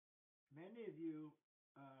Many of you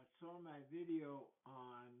saw my video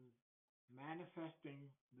on manifesting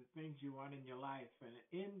the things you want in your life, and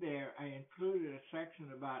in there I included a section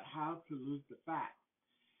about how to lose the fat.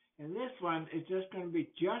 And this one is just going to be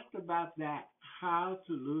just about that, how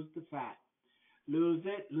to lose the fat. Lose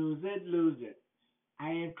it, lose it, lose it.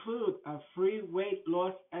 I include a free weight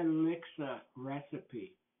loss elixir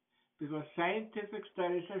recipe because scientific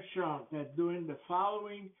studies have shown that doing the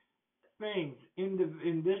following things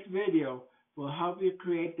in this video will help you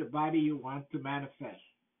create the body you want to manifest.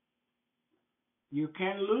 You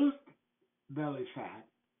can lose belly fat.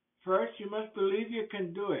 First, you must believe you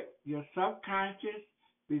can do it. Your subconscious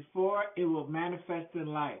before it will manifest in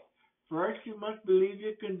life. First, you must believe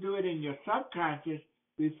you can do it in your subconscious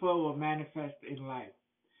before it will manifest in life.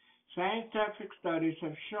 Scientific studies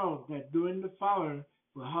have shown that doing the following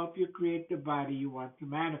will help you create the body you want to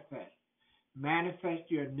manifest. Manifest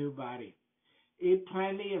your new body. Eat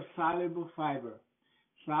plenty of soluble fiber.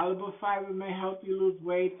 Soluble fiber may help you lose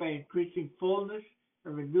weight by increasing fullness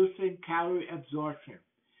and reducing calorie absorption.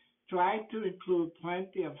 Try to include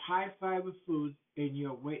plenty of high fiber foods in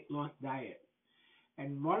your weight loss diet.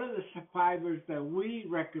 And one of the fibers that we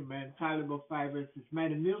recommend, soluble fibers, is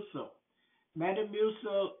Metamucil.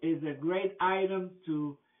 Metamucil is a great item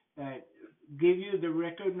to give you the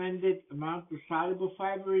recommended amount of soluble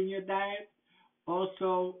fiber in your diet.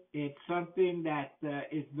 Also, it's something that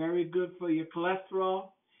is very good for your cholesterol.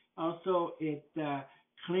 Also, it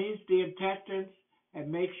cleans the intestines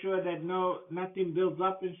and makes sure that nothing builds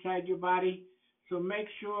up inside your body. So make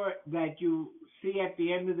sure that you see at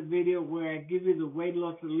the end of the video where I give you the weight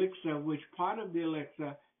loss elixir, which part of the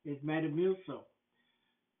elixir is Metamucil.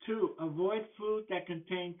 2, avoid food that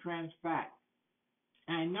contain trans fat.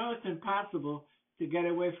 I know it's impossible to get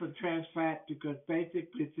away from trans fat because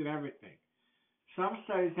basically it's in everything. Some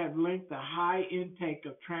studies have linked the high intake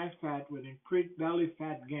of trans fat with increased belly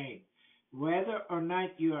fat gain. Whether or not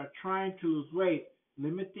you are trying to lose weight,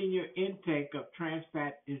 limiting your intake of trans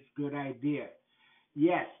fat is a good idea.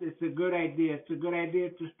 Yes, it's a good idea. It's a good idea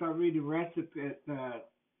to start reading recipes,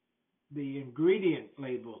 the ingredient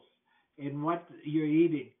labels in what you're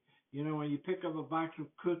eating. You know, when you pick up a box of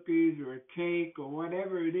cookies or a cake or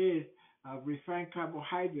whatever it is of refined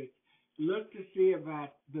carbohydrates, look to see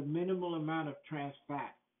about the minimal amount of trans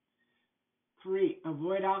fat. 3,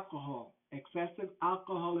 avoid alcohol. Excessive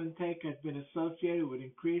alcohol intake has been associated with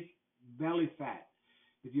increased belly fat.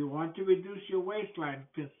 If you want to reduce your waistline,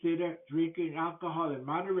 consider drinking alcohol in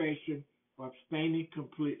moderation or abstaining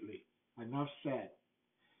completely. Enough said.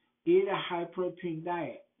 Eat a high-protein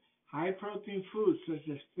diet. High-protein foods such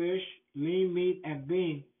as fish, lean meat, and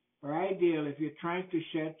beans are ideal if you're trying to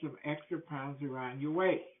shed some extra pounds around your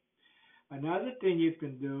waist. Another thing you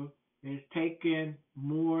can do is take in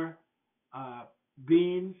more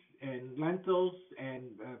beans and lentils and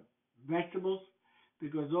vegetables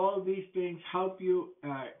because all of these things help you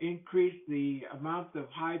increase the amount of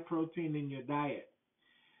high protein in your diet.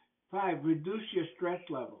 5, reduce your stress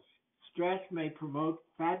levels. Stress may promote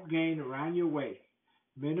fat gain around your waist.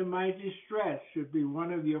 Minimizing stress should be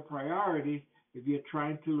one of your priorities if you're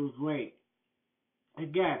trying to lose weight.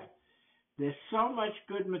 Again, there's so much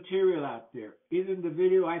good material out there. Even the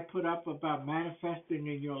video I put up about manifesting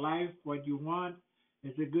in your life what you want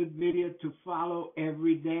is a good video to follow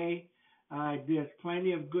every day. There's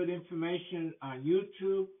plenty of good information on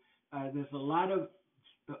YouTube. There's a lot of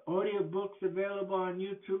audio books available on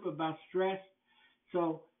YouTube about stress.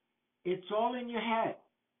 So it's all in your head.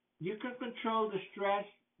 You can control the stress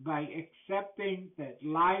by accepting that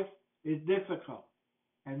life is difficult.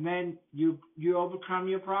 And then you overcome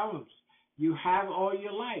your problems. You have all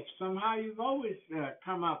your life. Somehow you've always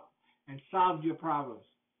come up and solved your problems.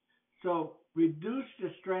 So reduce the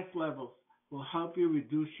stress levels will help you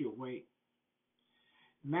reduce your weight.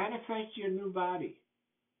 Manifest your new body.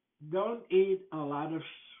 Don't eat a lot of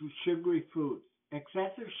sugary foods.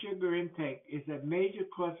 Excessive sugar intake is a major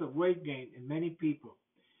cause of weight gain in many people.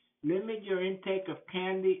 Limit your intake of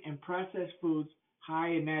candy and processed foods high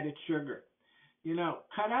in added sugar. You know,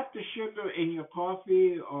 cut out the sugar in your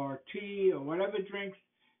coffee or tea or whatever drinks,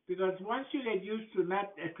 because once you get used to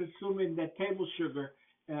not consuming that table sugar,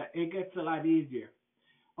 it gets a lot easier.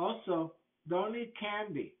 Also, don't eat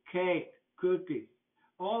candy, cake, cookies,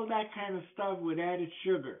 all that kind of stuff with added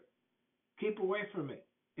sugar. Keep away from it.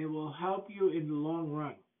 It will help you in the long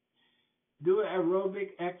run. Do aerobic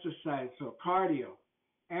exercise or cardio.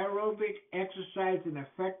 Aerobic exercise is an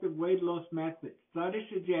effective weight loss method. Studies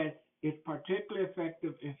suggest it's particularly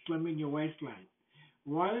effective in slimming your waistline.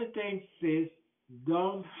 One of the things is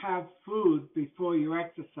don't have food before you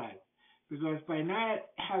exercise because by not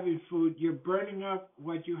having food, you're burning up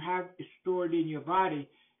what you have stored in your body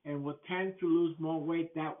and will tend to lose more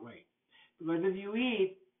weight that way. Because if you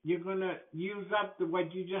eat, you're going to use up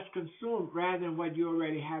what you just consumed rather than what you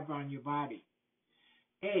already have on your body.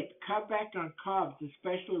 8. Cut back on carbs,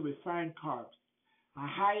 especially refined carbs. A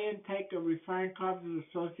high intake of refined carbs is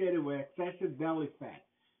associated with excessive belly fat.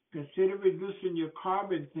 Consider reducing your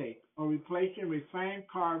carb intake or replacing refined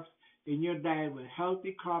carbs in your diet with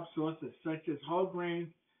healthy carb sources such as whole grains,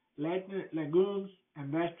 legumes, and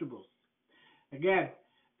vegetables. Again,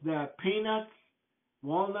 the peanuts,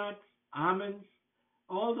 walnuts, almonds,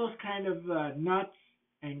 all those kind of nuts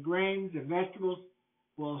and grains and vegetables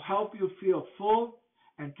will help you feel full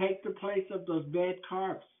and take the place of those bad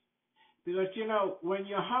carbs. Because, when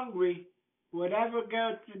you're hungry, whatever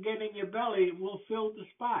goes to get in your belly will fill the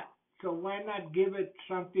spot. So why not give it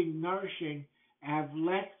something nourishing, have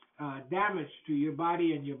less damage to your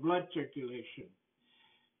body and your blood circulation.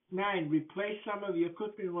 9. Replace some of your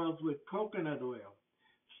cooking oils with coconut oil.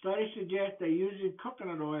 Studies suggest that using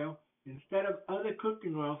coconut oil instead of other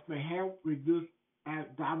cooking oils may help reduce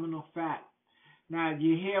abdominal fat. Now,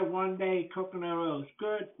 you hear one day coconut oil is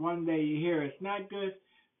good, one day you hear it's not good,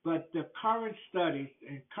 but the current studies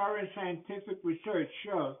and current scientific research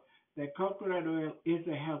shows that coconut oil is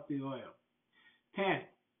a healthy oil. 10.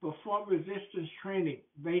 Perform resistance training,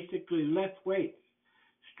 basically lift weights.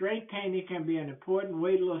 Strength training can be an important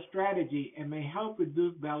weight loss strategy and may help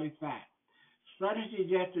reduce belly fat. Studies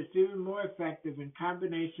suggest it's even more effective in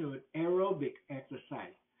combination with aerobic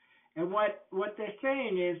exercise. And what they're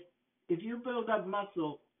saying is, if you build up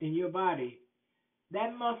muscle in your body,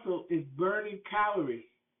 that muscle is burning calories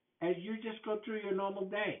as you just go through your normal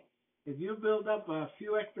day. If you build up a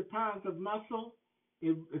few extra pounds of muscle,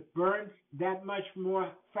 it burns that much more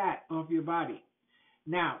fat off your body.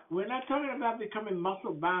 Now, we're not talking about becoming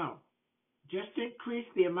muscle bound. Just increase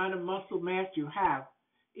the amount of muscle mass you have.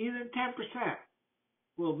 Even 10%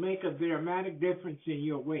 will make a dramatic difference in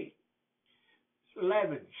your weight.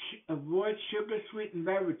 11. Avoid sugar-sweetened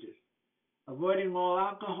beverages. Avoiding all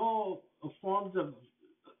alcohol or forms of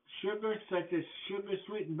sugar, such as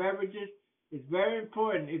sugar-sweetened beverages, is very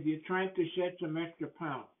important if you're trying to shed some extra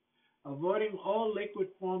pounds. Avoiding all liquid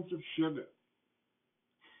forms of sugar.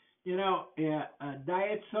 A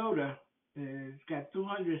diet soda has got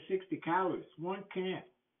 260 calories, one can.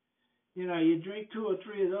 You drink 2 or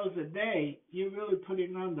 3 of those a day, you're really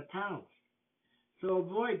putting on the pounds. So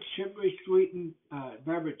avoid sugary sweetened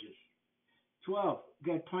beverages. 12.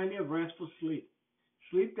 Get plenty of restful sleep.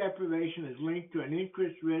 Sleep deprivation is linked to an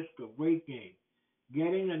increased risk of weight gain.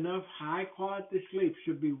 Getting enough high-quality sleep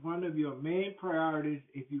should be one of your main priorities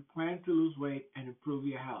if you plan to lose weight and improve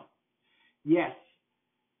your health. Yes,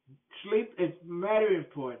 sleep is very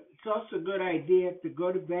important. It's also a good idea to go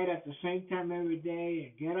to bed at the same time every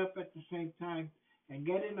day and get up at the same time and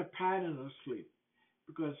get in a pattern of sleep,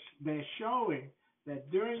 because they're showing that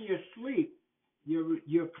during your sleep,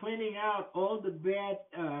 you're cleaning out all the bad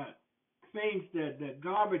things, the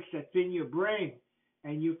garbage that's in your brain,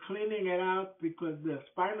 and you're cleaning it out because the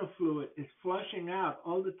spinal fluid is flushing out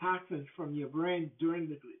all the toxins from your brain during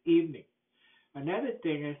the evening. Another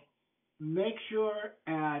thing is, make sure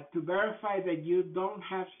to verify that you don't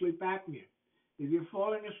have sleep apnea. If you're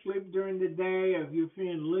falling asleep during the day, or if you're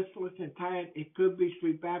feeling listless and tired, it could be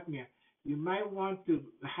sleep apnea. You might want to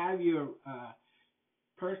have your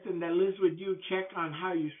person that lives with you check on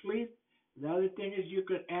how you sleep. The other thing is, you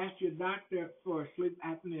could ask your doctor for a sleep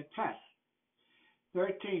apnea test.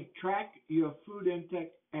 13. Track your food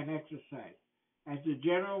intake and exercise. As a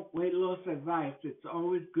general weight loss advice, it's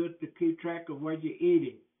always good to keep track of what you're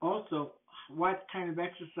eating. Also, what kind of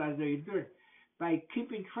exercise are you doing? By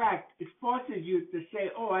keeping track, it forces you to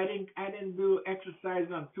say, oh, I didn't do exercise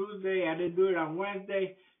on Tuesday, I didn't do it on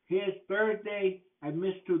Wednesday, here's Thursday, I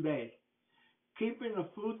missed 2 days. Keeping a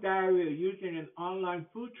food diary or using an online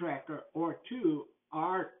food tracker or two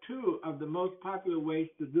are two of the most popular ways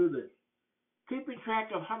to do this. Keeping track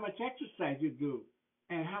of how much exercise you do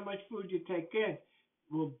and how much food you take in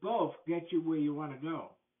will both get you where you want to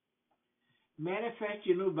go. Manifest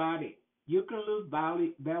your new body. You can lose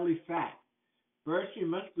belly fat. First, you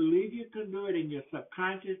must believe you can do it in your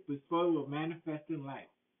subconscious before it will manifest in life.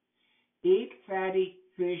 Eat fatty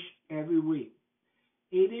fish every week.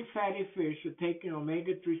 Eating fatty fish or taking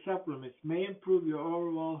omega-3 supplements may improve your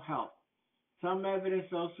overall health. Some evidence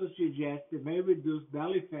also suggests it may reduce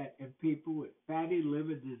belly fat in people with fatty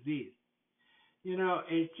liver disease.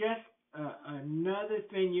 It's just another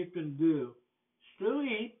thing you can do. Still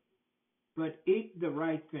eat, but eat the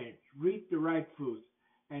right things. Eat the right foods.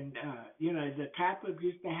 And, the Catholics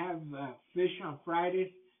used to have fish on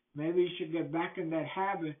Fridays. Maybe you should get back in that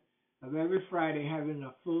habit of every Friday having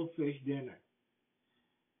a full fish dinner.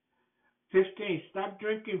 15. Stop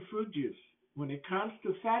drinking fruit juice. When it comes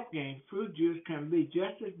to fat gain, fruit juice can be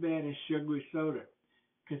just as bad as sugary soda.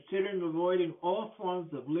 Considering avoiding all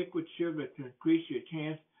forms of liquid sugar to increase your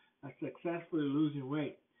chance of successfully losing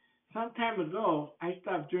weight. Some time ago, I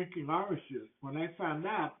stopped drinking orange juice when I found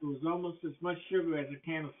out it was almost as much sugar as a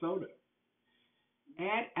can of soda.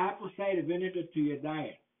 Add apple cider vinegar to your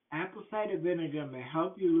diet. Apple cider vinegar may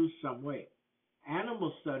help you lose some weight.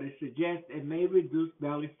 Animal studies suggest it may reduce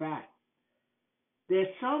belly fat. There's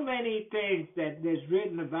so many things that there's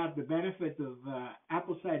written about the benefits of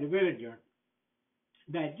apple cider vinegar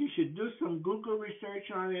that you should do some Google research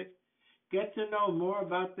on it, get to know more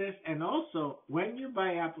about this, and also when you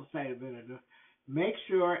buy apple cider vinegar, make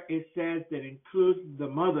sure it says that includes the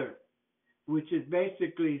mother, which is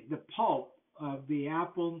basically the pulp of the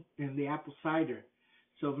apple and the apple cider.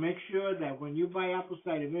 So make sure that when you buy apple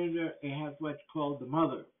cider vinegar, it has what's called the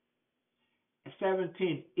mother.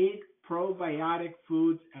 17. Eat probiotic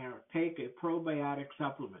foods and take a probiotic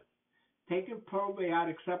supplement. Taking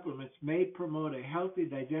probiotic supplements may promote a healthy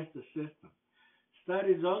digestive system.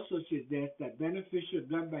 Studies also suggest that beneficial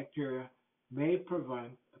gut bacteria may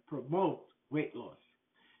promote weight loss.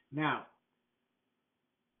 Now,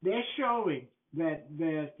 they're showing that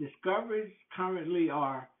the discoveries currently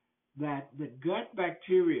are that the gut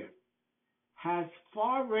bacteria has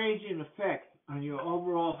far-ranging effects on your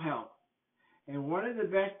overall health. And one of the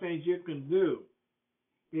best things you can do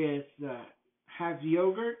is have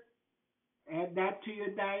yogurt, add that to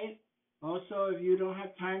your diet. Also, if you don't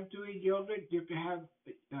have time to eat yogurt, you can have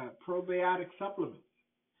probiotic supplements.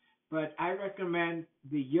 But I recommend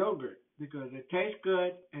the yogurt because it tastes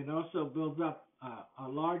good and also builds up a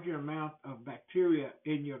larger amount of bacteria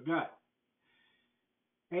in your gut.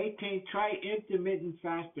 18, try intermittent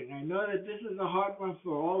fasting. I know that this is a hard one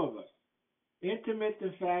for all of us.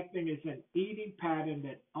 Intermittent fasting is an eating pattern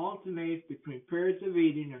that alternates between periods of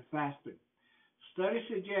eating and fasting. Studies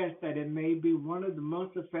suggest that it may be one of the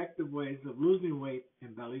most effective ways of losing weight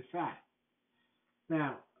and belly fat.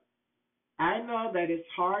 Now, I know that it's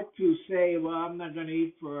hard to say, well, I'm not going to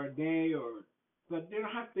eat for a day, but you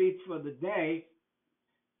don't have to eat for the day.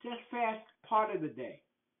 Just fast part of the day.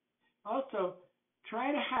 Also,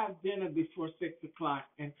 try to have dinner before 6 o'clock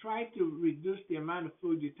and try to reduce the amount of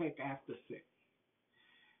food you take after 6.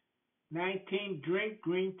 19, drink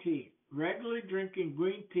green tea. Regularly drinking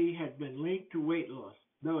green tea has been linked to weight loss,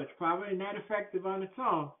 though it's probably not effective on its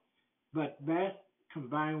own, but best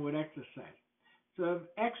combined with exercise. So if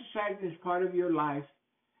exercise is part of your life,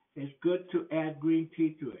 it's good to add green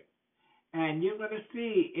tea to it. And you're going to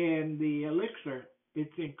see in the Elixir, it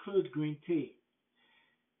includes green tea.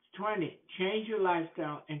 20, change your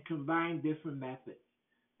lifestyle and combine different methods.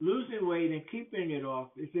 Losing weight and keeping it off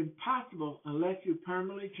is impossible unless you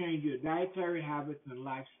permanently change your dietary habits and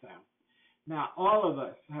lifestyle. Now, all of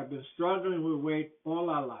us have been struggling with weight all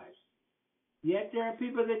our lives. Yet there are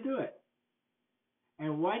people that do it.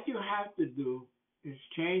 And what you have to do is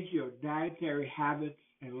change your dietary habits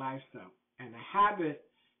and lifestyle. And a habit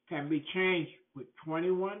can be changed with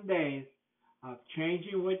 21 days of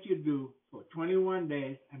changing what you do for 21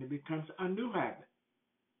 days, and it becomes a new habit.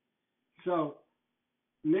 So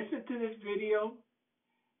listen to this video,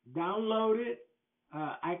 download it.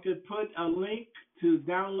 I could put a link to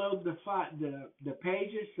download the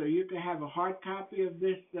pages so you can have a hard copy of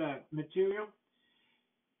this material.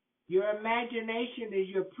 Your imagination is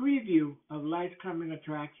your preview of life's coming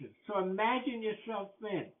attractions. So imagine yourself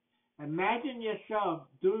thin. Imagine yourself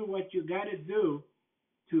doing what you got to do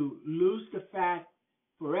to lose the fat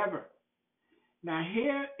forever. Now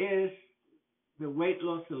here is the weight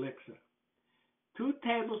loss elixir. 2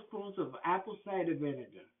 tablespoons of apple cider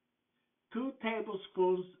vinegar. 2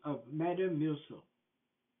 tablespoons of Metamucil.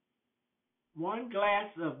 1 glass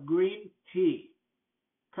of green tea,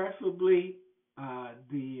 preferably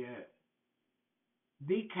the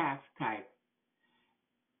decaf type.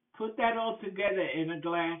 Put that all together in a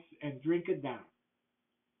glass and drink it down.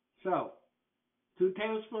 So, 2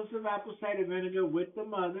 tablespoons of apple cider vinegar with the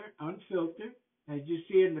mother, unfiltered. As you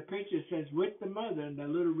see in the picture, it says with the mother in that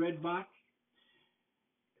little red box.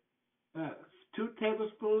 2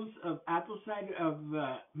 tablespoons of apple cider of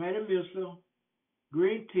Metamucil,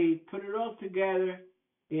 green tea. Put it all together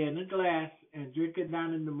in a glass and drink it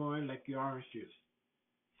down in the morning like your orange juice.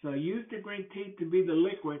 So use the green tea to be the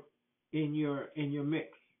liquid in your mix.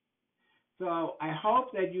 So I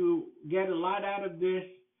hope that you get a lot out of this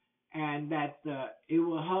and that it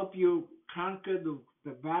will help you conquer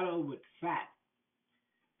the battle with fat.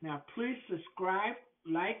 Now please subscribe,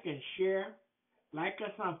 like, and share like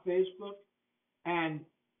us on Facebook, and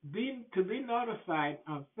to be notified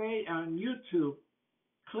on YouTube.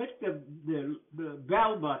 Click the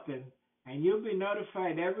bell button, and you'll be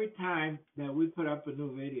notified every time that we put up a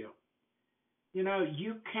new video. You know,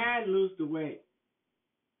 you can lose the weight.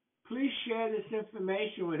 Please share this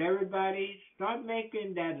information with everybody. Start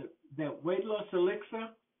making that weight loss elixir.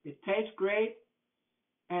 It tastes great.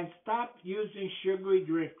 And stop using sugary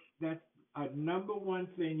drinks. That's a number one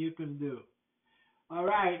thing you can do. All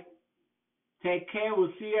right. Take care.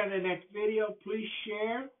 We'll see you on the next video. Please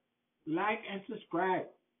share, like, and subscribe.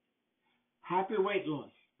 Happy weight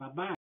loss. Bye-bye.